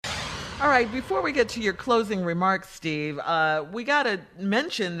All right, before we get to your closing remarks, Steve, we got to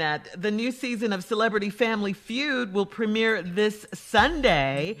mention that the new season of Celebrity Family Feud will premiere this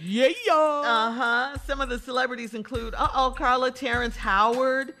Sunday. Yeah. Uh-huh. Some of the celebrities include, Carla Terrence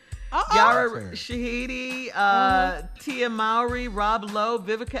Howard, Uh-oh. Yara Shahidi, Tia Mowry, Rob Lowe,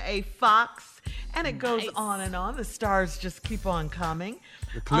 Vivica A. Fox, and it goes on and on. The stars just keep on coming.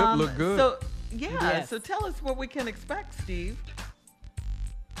 The clip looked good. So tell us what we can expect, Steve.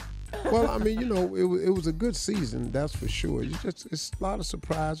 Well, I mean, it was a good season, that's for sure. It's a lot of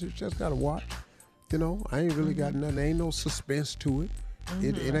surprises. You just got to watch. I ain't really got nothing. Ain't no suspense to it.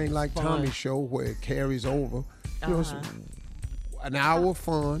 It ain't like Tommy's show where it carries over. It's an hour of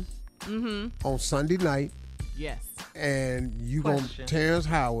fun on Sunday night. Yes. And you going to Terrence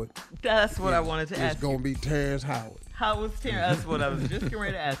Howard. That's what I wanted to ask. It's going to be Terrence Howard. How was Terrence? That's what I was just getting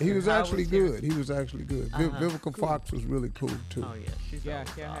ready to ask. He was actually good. Vivica Fox was really cool too. Oh yeah, she's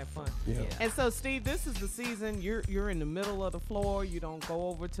awesome. Have fun. Yeah. And so, Steve, this is the season. You're in the middle of the floor. You don't go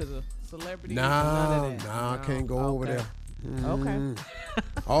over to the celebrities. No, I can't go over there. Okay.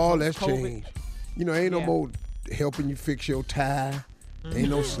 All that's changed. Ain't no more helping you fix your tie. Ain't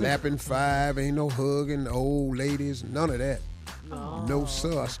no slapping five. Ain't no hugging old ladies. None of that. No,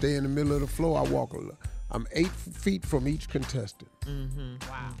 sir. I stay in the middle of the floor. I walk I'm 8 feet from each contestant.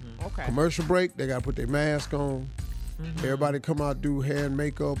 Wow. Okay. Commercial break, they got to put their mask on. Everybody come out, do hair and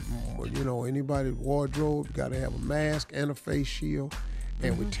makeup. Anybody wardrobe, got to have a mask and a face shield.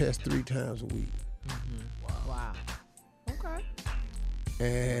 And we test 3 times a week. Wow. Okay.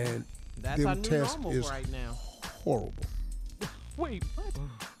 And that's our new normal is right now. Horrible. Wait, what?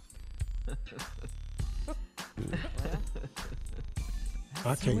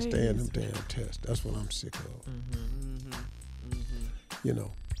 I can't stand them damn tests. That's what I'm sick of.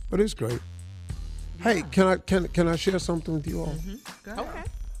 But it's great. Hey, can I share something with you all? Okay.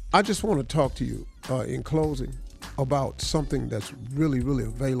 I just want to talk to you in closing about something that's really, really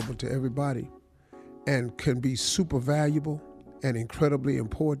available to everybody and can be super valuable and incredibly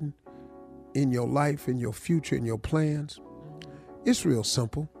important in your life, in your future, in your plans. It's real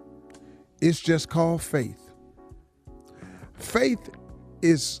simple. It's just called faith. Faith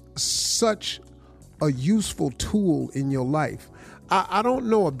is such a useful tool in your life. I don't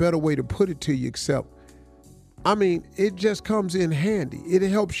know a better way to put it to you except, it just comes in handy. It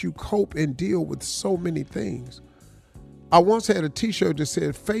helps you cope and deal with so many things. I once had a t-shirt that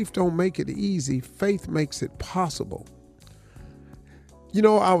said, faith don't make it easy, faith makes it possible.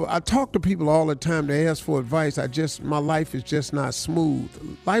 I talk to people all the time. They ask for advice. My life is just not smooth.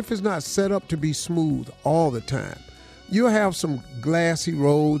 Life is not set up to be smooth all the time. You'll have some glassy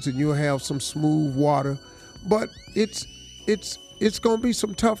roads and you'll have some smooth water, but it's going to be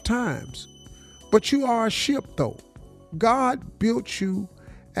some tough times. But you are a ship, though. God built you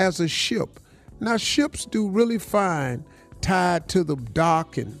as a ship. Now, ships do really fine tied to the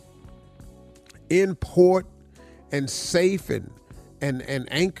dock and in port and safe and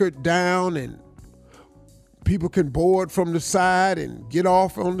anchored down, and people can board from the side and get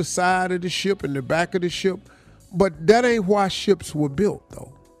off on the side of the ship and the back of the ship. But that ain't why ships were built,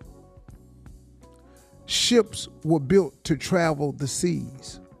 though. Ships were built to travel the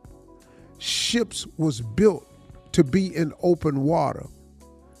seas. Ships was built to be in open water.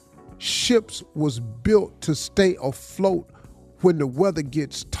 Ships was built to stay afloat when the weather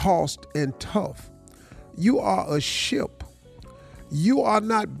gets tossed and tough. You are a ship. You are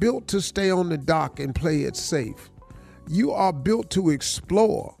not built to stay on the dock and play it safe. You are built to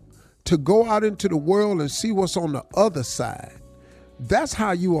explore, to go out into the world and see what's on the other side. That's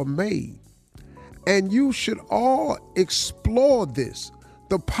how you are made. And you should all explore this,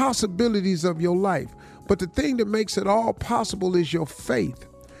 the possibilities of your life. But the thing that makes it all possible is your faith.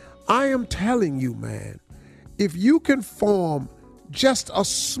 I am telling you, man, if you can form just a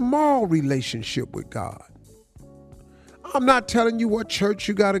small relationship with God, I'm not telling you what church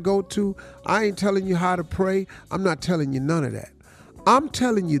you got to go to. I ain't telling you how to pray. I'm not telling you none of that. I'm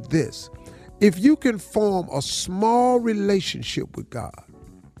telling you this. If you can form a small relationship with God,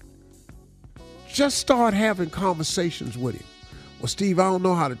 just start having conversations with him. Well, Steve, I don't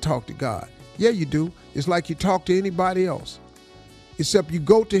know how to talk to God. Yeah, you do. It's like you talk to anybody else. Except you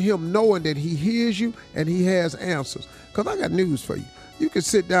go to him knowing that he hears you and he has answers. Because I got news for you. You can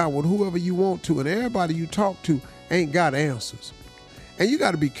sit down with whoever you want to, and everybody you talk to ain't got answers. And you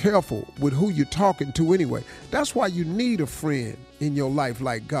got to be careful with who you're talking to anyway. That's why you need a friend in your life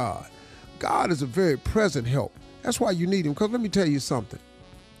like God. God is a very present help. That's why you need him. Because let me tell you something.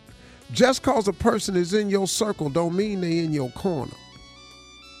 Just because a person is in your circle don't mean they in your corner.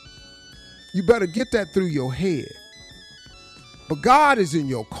 You better get that through your head. But God is in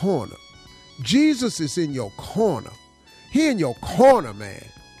your corner. Jesus is in your corner. He in your corner, man.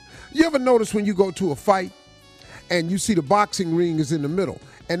 You ever notice when you go to a fight and you see the boxing ring is in the middle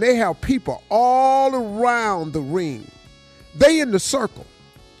and they have people all around the ring? They in the circle.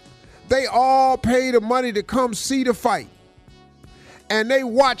 They all pay the money to come see the fight. And they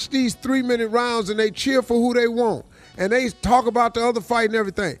watch these 3-minute rounds and they cheer for who they want. And they talk about the other fight and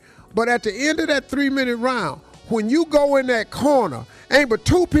everything. But at the end of that 3-minute round, when you go in that corner, ain't but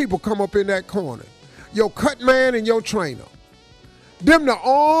 2 people come up in that corner. Your cut man and your trainer. Them the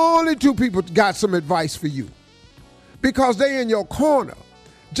only 2 people got some advice for you. Because they in your corner.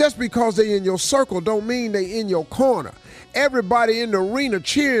 Just because they in your circle don't mean they in your corner. Everybody in the arena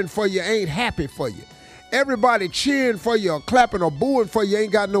cheering for you ain't happy for you. Everybody cheering for you or clapping or booing for you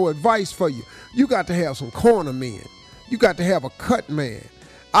ain't got no advice for you. You got to have some corner men. You got to have a cut man.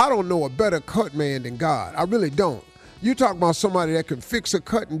 I don't know a better cut man than God. I really don't. You talk about somebody that can fix a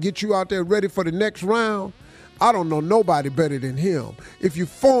cut and get you out there ready for the next round. I don't know nobody better than him. If you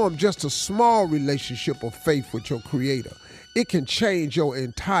form just a small relationship of faith with your Creator, it can change your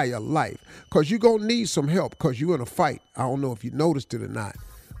entire life because you're going to need some help because you're in a fight. I don't know if you noticed it or not,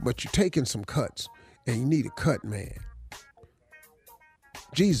 but you're taking some cuts and you need a cut man.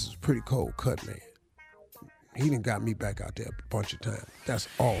 Jesus is a pretty cold cut man. He done got me back out there a bunch of times. That's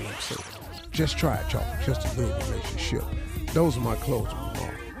all I'm saying. Just try it, y'all. Just a little relationship. Those are my closing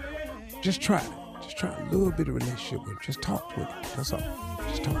remarks. Just try it. Just try a little bit of relationship with him. Just talk to him. That's all.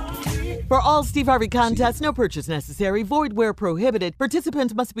 Just talk to him. For all Steve Harvey contests, no purchase necessary, void where prohibited.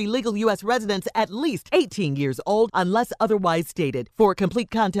 Participants must be legal U.S. residents at least 18 years old unless otherwise stated. For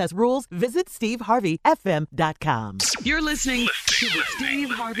complete contest rules, visit SteveHarveyFM.com. You're listening to the Steve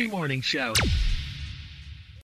Harvey Morning Show.